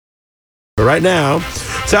But right now,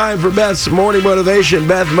 time for Beth's morning motivation.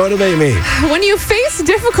 Beth, motivate me. When you face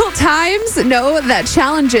difficult times, know that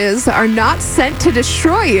challenges are not sent to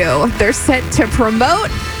destroy you. They're sent to promote,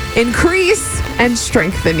 increase, and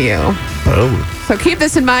strengthen you. Oh, So keep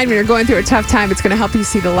this in mind when you're going through a tough time. It's going to help you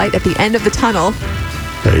see the light at the end of the tunnel.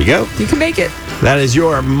 there you go. You can make it. That is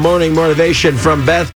your morning motivation from Beth.